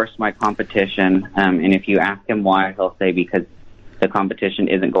has endorsed my competition, and if you ask him why, he'll say because the competition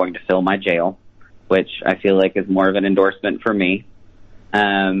isn't going to fill my jail, which I feel like is more of an endorsement for me.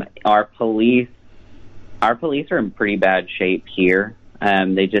 Our police are in pretty bad shape here.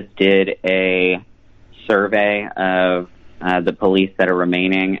 They just did a survey of the police that are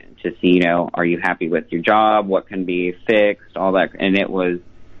remaining to see, are you happy with your job? What can be fixed? All that, and it was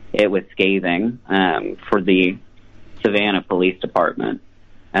scathing for the Savannah Police Department.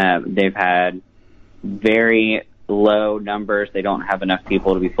 They've had very low numbers. They don't have enough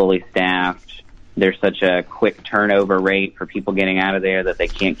people to be fully staffed. There's such a quick turnover rate for people getting out of there that they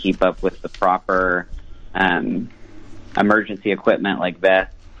can't keep up with the proper emergency equipment like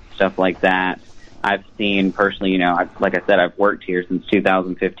vests, stuff like that. I've seen personally, like I said, I've worked here since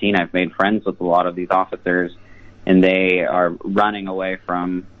 2015. I've made friends with a lot of these officers, and they are running away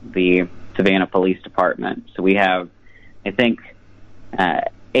from the Savannah Police Department. So we have, I think,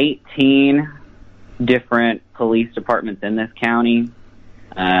 18 different police departments in this county.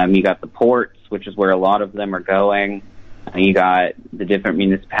 You got the ports, which is where a lot of them are going. You got the different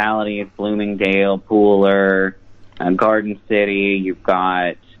municipalities, Bloomingdale, Pooler, Garden City. You've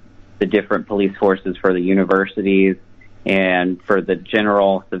got the different police forces for the universities. And for the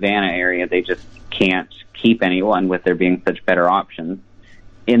general Savannah area, they just can't keep anyone with there being such better options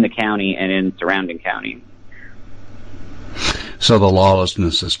in the county and in surrounding counties. So the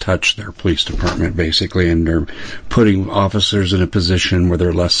lawlessness has touched their police department, basically, and they're putting officers in a position where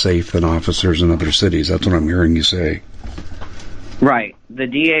they're less safe than officers in other cities. That's what I'm hearing you say. Right. The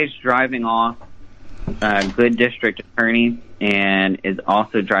DA's driving off good district attorneys and is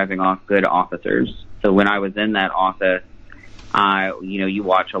also driving off good officers. So when I was in that office, you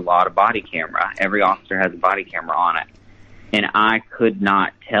watch a lot of body camera. Every officer has a body camera on it. And I could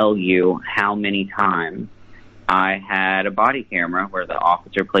not tell you how many times I had a body camera where the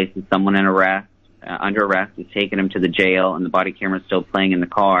officer places someone in under arrest, is taking him to the jail, and the body camera is still playing in the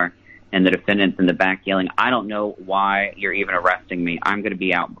car, and the defendant's in the back yelling, I don't know why you're even arresting me. I'm going to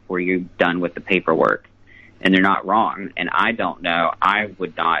be out before you're done with the paperwork. And they're not wrong. And I don't know. I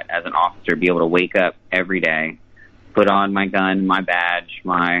would not, as an officer, be able to wake up every day, put on my gun, my badge,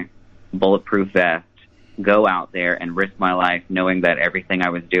 my bulletproof vest, go out there and risk my life knowing that everything I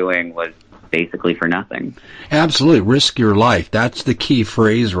was doing was basically for nothing. Absolutely. Risk your life. That's the key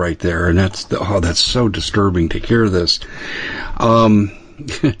phrase right there. And that's so disturbing to hear this. I'm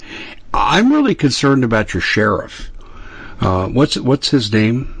really concerned about your sheriff. What's his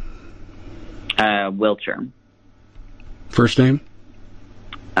name? Wilcher. First name?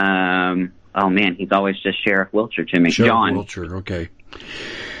 Oh man, he's always just Sheriff Wilcher to me. Sheriff John Wilcher, okay.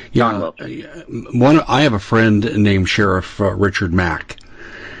 John Wilcher. I have a friend named Sheriff Richard Mack,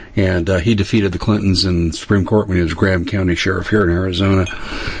 and he defeated the Clintons in the Supreme Court when he was Graham County Sheriff here in Arizona.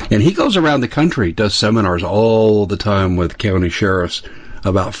 And he goes around the country, does seminars all the time with county sheriffs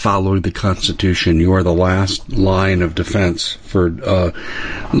about following the Constitution. You are the last line of defense for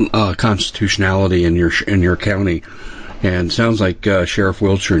constitutionality in your county. And sounds like Sheriff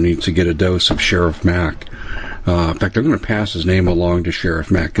Wilcher needs to get a dose of Sheriff Mack. In fact, I'm going to pass his name along to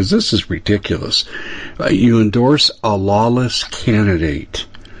Sheriff Mack because this is ridiculous. You endorse a lawless candidate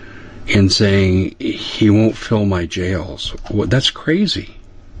in saying he won't fill my jails. That's crazy.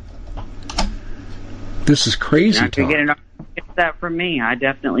 This is crazy. that from me. I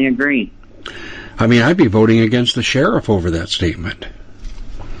definitely agree. I mean, I'd be voting against the sheriff over that statement.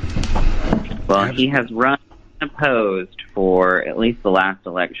 Well, he has run opposed for at least the last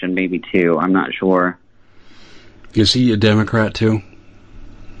election, maybe two. I'm not sure. Is he a Democrat too?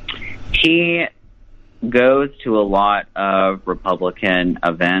 He goes to a lot of Republican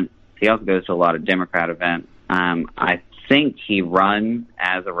events. He also goes to a lot of Democrat events. I think he runs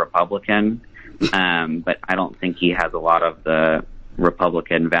as a Republican, but I don't think he has a lot of the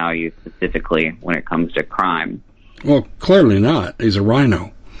Republican values specifically when it comes to crime. Well, clearly not. He's a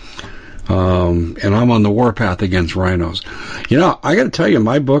rhino. And I'm on the warpath against rhinos. You know, I got to tell you, in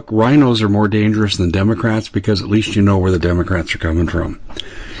my book, rhinos are more dangerous than Democrats because at least you know where the Democrats are coming from.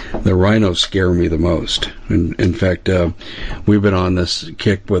 The rhinos scare me the most. In fact, we've been on this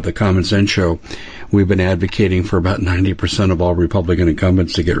kick with the Common Sense Show. We've been advocating for about 90% of all Republican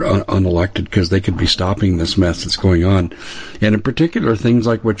incumbents to get unelected because they could be stopping this mess that's going on. And in particular, things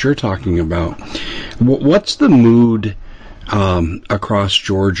like what you're talking about. What's the mood across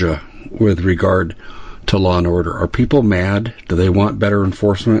Georgia with regard to law and order? Are people mad? Do they want better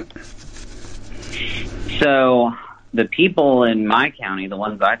enforcement? So the people in my county, the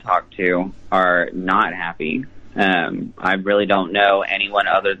ones I talk to, are not happy. I really don't know anyone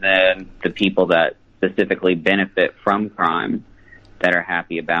other than the people that specifically benefit from crime that are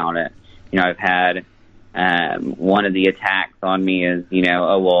happy about it. You know, I've had one of the attacks on me is,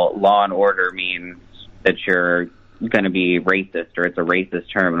 oh, well, law and order means that you're going to be racist or it's a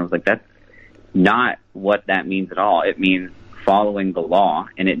racist term. And I was like, that's not what that means at all. It means following the law,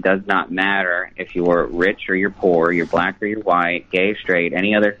 and it does not matter if you're rich or you're poor, you're black or you're white, gay, straight,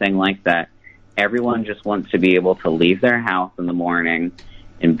 any other thing like that. Everyone just wants to be able to leave their house in the morning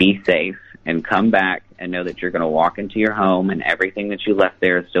and be safe and come back and know that you're going to walk into your home and everything that you left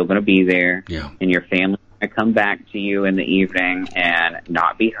there is still going to be there. Yeah. And your family going to come back to you in the evening and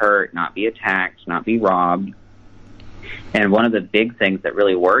not be hurt, not be attacked, not be robbed. And one of the big things that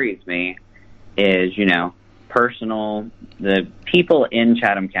really worries me is, the people in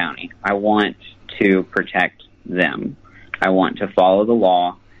Chatham County. I want to protect them. I want to follow the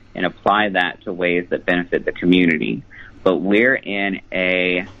law and apply that to ways that benefit the community. But we're in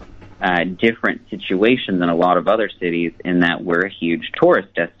a different situation than a lot of other cities in that we're a huge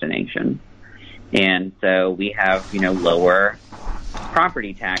tourist destination. And so we have, lower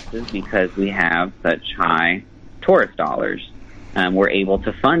property taxes because we have such high tourist dollars. We're able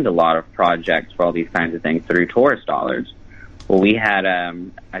to fund a lot of projects for all these kinds of things through tourist dollars. Well, we had,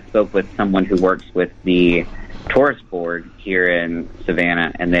 I spoke with someone who works with the tourist board here in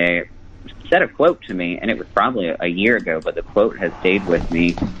Savannah, and they said a quote to me, and it was probably a year ago, but the quote has stayed with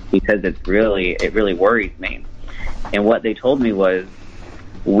me because it really worries me. And what they told me was,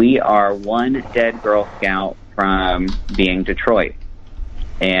 we are one dead Girl Scout from being Detroit.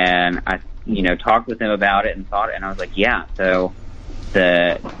 And I, talked with them about it and thought it, and I was like, yeah, so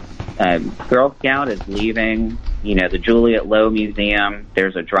the Girl Scout is leaving, the Juliet Lowe Museum.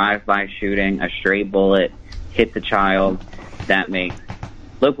 There's a drive-by shooting, a stray bullet hit the child. That makes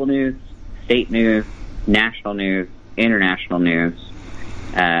local news, state news, national news, international news.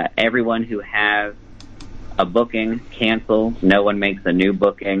 Everyone who has a booking cancels. No one makes a new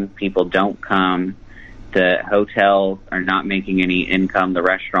booking. People don't come. The hotels are not making any income, the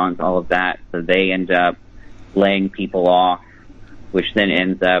restaurants, all of that. So they end up laying people off, which then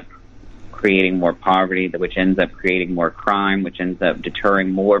ends up creating more poverty, which ends up creating more crime, which ends up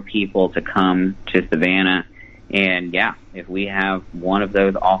deterring more people to come to Savannah. And yeah, if we have one of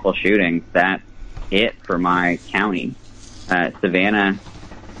those awful shootings, that's it for my county. Savannah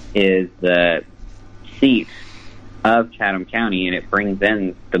is the seat of Chatham County, and it brings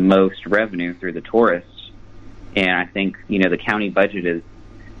in the most revenue through the tourists. And I think, the county budget is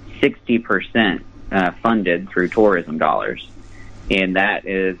 60% funded through tourism dollars. And that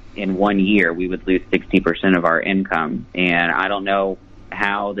is, in 1 year, we would lose 60% of our income. And I don't know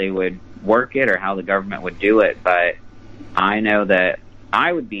how they would work it or how the government would do it, but I know that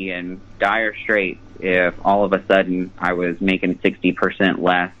I would be in dire straits if all of a sudden I was making 60%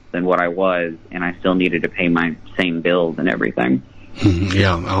 less than what I was, and I still needed to pay my same bills and everything.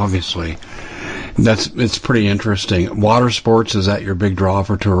 Yeah, obviously. It's pretty interesting. Water sports, is that your big draw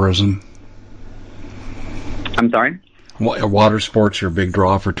for tourism? I'm sorry? Water sports, your big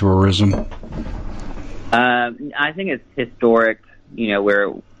draw for tourism? I think it's historic.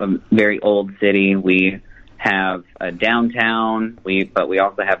 We're a very old city. We have a downtown, but we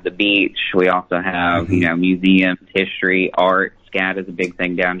also have the beach. We also have, museums, history, art. SCAT is a big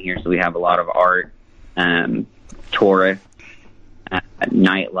thing down here, so we have a lot of art, tourists,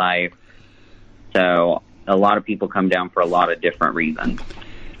 nightlife. So a lot of people come down for a lot of different reasons.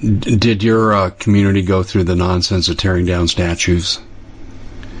 Did your community go through the nonsense of tearing down statues?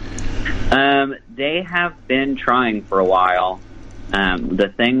 They have been trying for a while.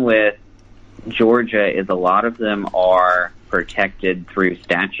 The thing with Georgia is a lot of them are protected through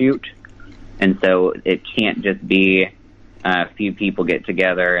statute, and so it can't just be a few people get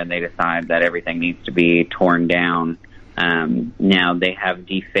together and they decide that everything needs to be torn down. Now they have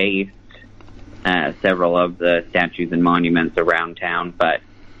defaced several of the statues and monuments around town, but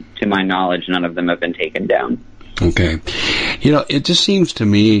to my knowledge, none of them have been taken down. Okay. It just seems to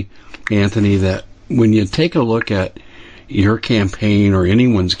me, Anthony, that when you take a look at your campaign or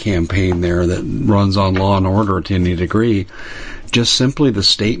anyone's campaign there that runs on law and order to any degree, just simply the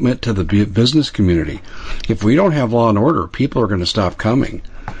statement to the business community, if we don't have law and order, people are going to stop coming.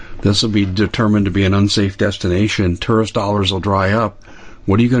 This will be determined to be an unsafe destination. Tourist dollars will dry up.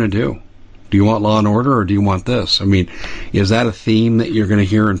 What are you going to do? Do you want law and order, or do you want this? I mean, is that a theme that you're going to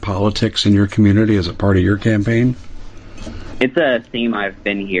hear in politics in your community as a part of your campaign? It's a theme I've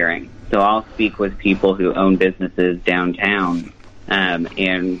been hearing. So I'll speak with people who own businesses downtown, and,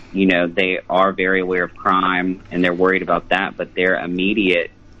 they are very aware of crime, and they're worried about that, but their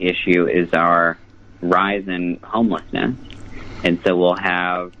immediate issue is our rise in homelessness. And so we'll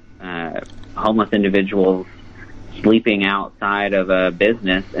have homeless individuals sleeping outside of a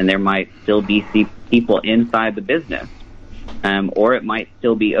business, and there might still be people inside the business, or it might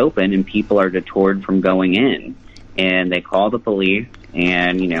still be open and people are deterred from going in, and they call the police,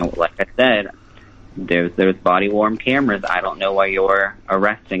 and like I said, there's body-worn cameras. I don't know why you're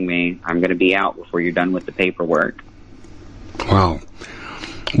arresting me. I'm going to be out before you're done with the paperwork. Wow.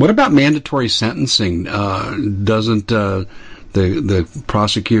 What about mandatory sentencing? Doesn't the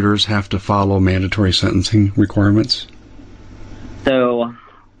prosecutors have to follow mandatory sentencing requirements? So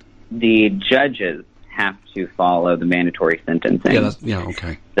the judges have to follow the mandatory sentencing.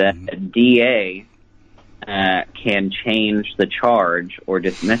 Okay. The DA can change the charge or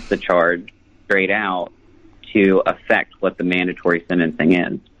dismiss the charge straight out to affect what the mandatory sentencing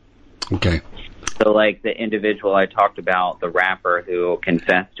is. Okay. So like the individual I talked about, the rapper who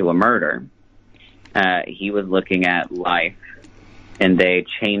confessed to a murder, he was looking at life, and they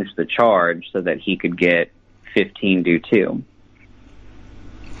changed the charge so that he could get 15 due 2.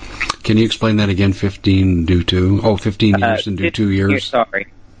 Can you explain that again? 15 due 2? Oh, 15 years and due 2 years? Sorry.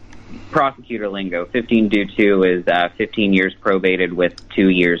 Prosecutor lingo. 15 due 2 is 15 years probated with 2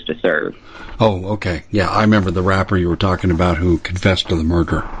 years to serve. Oh, okay. Yeah, I remember the rapper you were talking about who confessed to the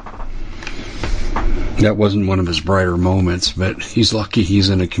murder. That wasn't one of his brighter moments, but he's lucky he's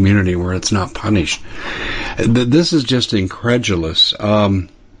in a community where it's not punished. This is just incredulous. Are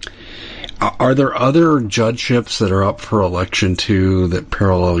there other judgeships that are up for election too that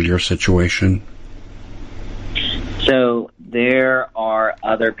parallel your situation? So there are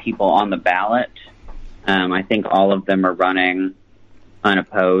other people on the ballot. I think all of them are running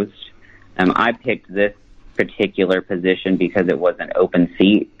unopposed. I picked this particular position because it was an open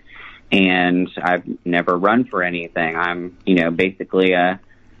seat, and I've never run for anything. I'm, basically a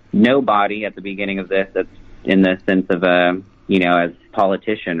nobody at the beginning of this, that's in the sense of a, as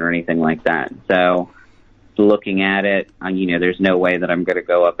politician or anything like that. So looking at it, there's no way that I'm going to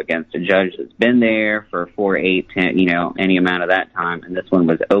go up against a judge that's been there for 4, 8, 10, any amount of that time, and this one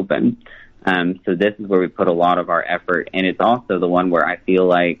was open. So this is where we put a lot of our effort, and it's also the one where I feel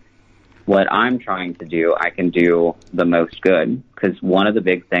like what I'm trying to do, I can do the most good, because one of the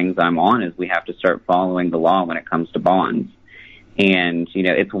big things I'm on is we have to start following the law when it comes to bonds. And,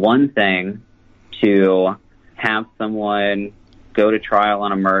 it's one thing to have someone go to trial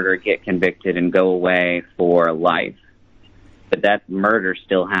on a murder, get convicted, and go away for life. But that murder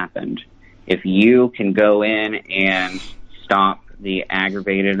still happened. If you can go in and stop the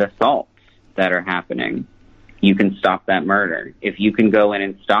aggravated assaults that are happening, you can stop that murder. If you can go in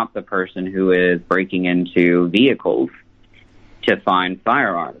and stop the person who is breaking into vehicles to find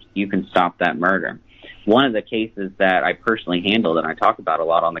firearms, you can stop that murder. One of the cases that I personally handled, and I talk about a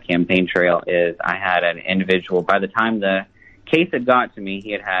lot on the campaign trail, is I had an individual, by the time the case had got to me,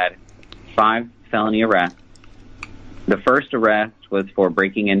 he had 5 felony arrests. The first arrest was for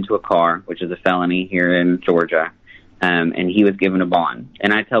breaking into a car, which is a felony here in Georgia. And he was given a bond.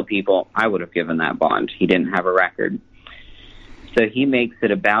 And I tell people, I would have given that bond. He didn't have a record. So he makes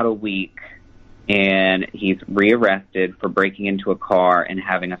it about a week, and he's rearrested for breaking into a car and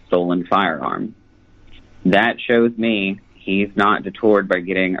having a stolen firearm. That shows me he's not deterred by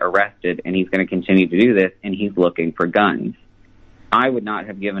getting arrested, and he's going to continue to do this, and he's looking for guns. I would not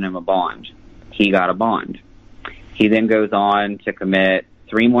have given him a bond. He got a bond. He then goes on to commit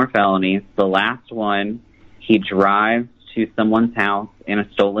 3 more felonies. The last one, he drives to someone's house in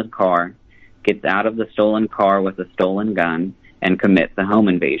a stolen car, gets out of the stolen car with a stolen gun, and commits a home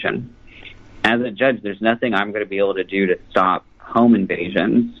invasion. As a judge, there's nothing I'm going to be able to do to stop home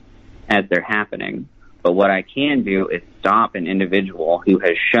invasions as they're happening. But what I can do is stop an individual who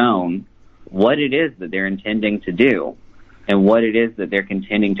has shown what it is that they're intending to do and what it is that they're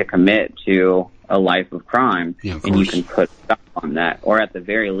intending to commit to a life of crime. Yeah, of and course. You can put a stop on that, or at the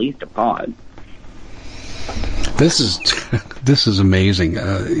very least, a pause. This is amazing,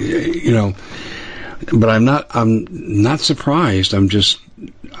 but I'm not surprised.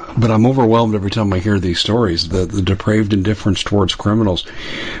 But I'm overwhelmed every time I hear these stories, the depraved indifference towards criminals.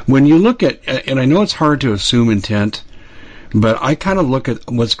 When you look at, and I know it's hard to assume intent, but I kind of look at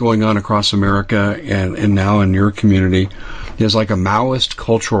what's going on across America and now in your community is like a Maoist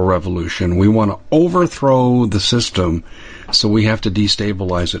cultural revolution. We want to overthrow the system, so we have to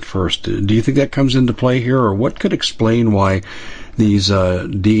destabilize it first. Do you think that comes into play here, or what could explain why these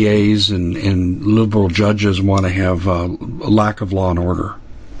DAs and liberal judges want to have a lack of law and order?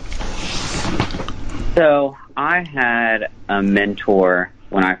 So I had a mentor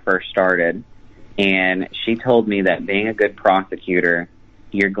when I first started, and she told me that being a good prosecutor,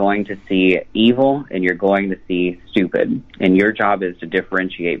 you're going to see evil and you're going to see stupid, and your job is to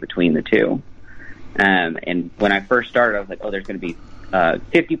differentiate between the two. And when I first started, I was like, there's going to be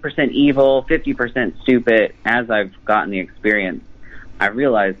 50% evil, 50% stupid. As I've gotten the experience, I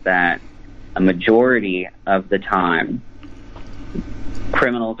realized that a majority of the time,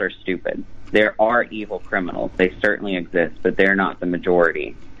 criminals are stupid. There are evil criminals. They certainly exist, but they're not the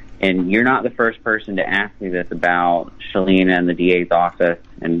majority. And you're not the first person to ask me this about Shalina and the DA's office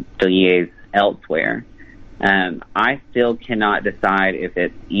and DAs elsewhere. I still cannot decide if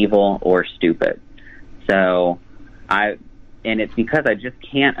it's evil or stupid. And it's because I just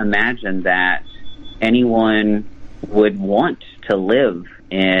can't imagine that anyone would want to live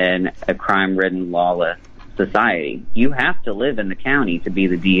in a crime-ridden, lawless society. You have to live in the county to be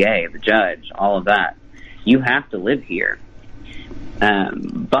the DA, the judge, all of that. You have to live here.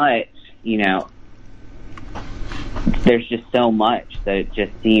 But, there's just so much that it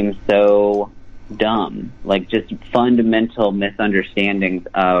just seems so dumb, like just fundamental misunderstandings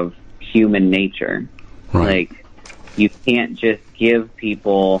of human nature. Right. Like, you can't just give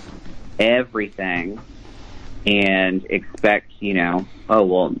people everything and expect,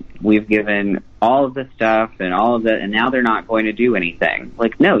 we've given all of the stuff and all of that, and now they're not going to do anything.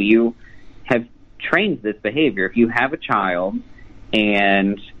 Like, no, you have trained this behavior. If you have a child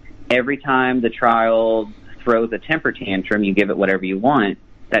and every time the child throws a temper tantrum, you give it whatever you want,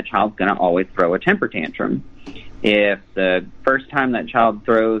 that child's going to always throw a temper tantrum. If the first time that child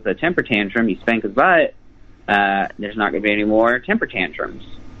throws a temper tantrum, you spank his butt, there's not going to be any more temper tantrums.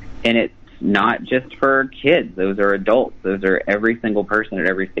 And it's not just for kids. Those are adults. Those are every single person at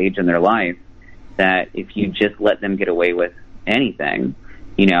every stage in their life, that if you just let them get away with anything.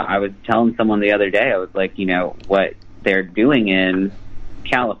 I was telling someone the other day, I was like, what they're doing in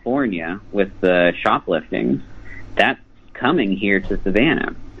California with the shoplifting, that's coming here to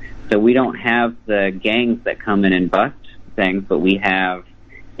Savannah. So we don't have the gangs that come in and bust things, but we have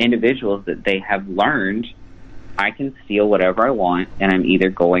individuals that they have learned, I can steal whatever I want, and I'm either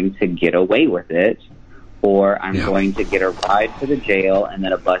going to get away with it, or I'm going to get a ride to the jail and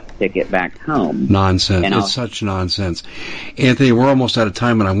then a bus ticket back home. Nonsense. It's such nonsense. Anthony, we're almost out of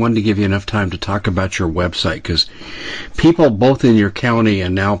time, and I wanted to give you enough time to talk about your website, because people both in your county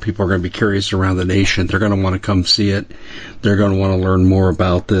and now people are going to be curious around the nation. They're going to want to come see it. They're going to want to learn more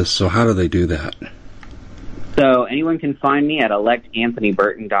about this. So how do they do that? So anyone can find me at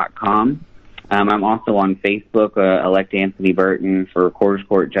electanthonyburton.com. I'm also on Facebook, Elect Anthony Burton for Recorder's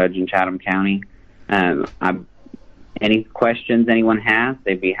Court Judge in Chatham County. Any questions anyone has,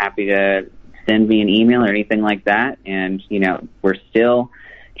 they'd be happy to send me an email or anything like that. And, we're still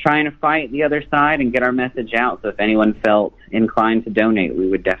trying to fight the other side and get our message out. So if anyone felt inclined to donate, we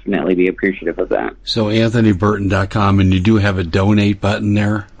would definitely be appreciative of that. So anthonyburton.com, and you do have a donate button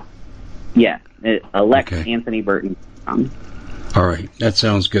there? Yes, electanthonyburton.com. All right, that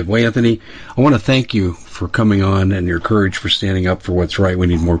sounds good. Well, Anthony, I want to thank you for coming on and your courage for standing up for what's right. We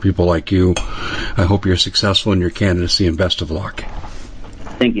need more people like you. I hope you're successful in your candidacy, and best of luck.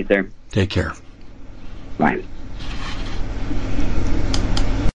 Thank you, sir. Take care. Bye.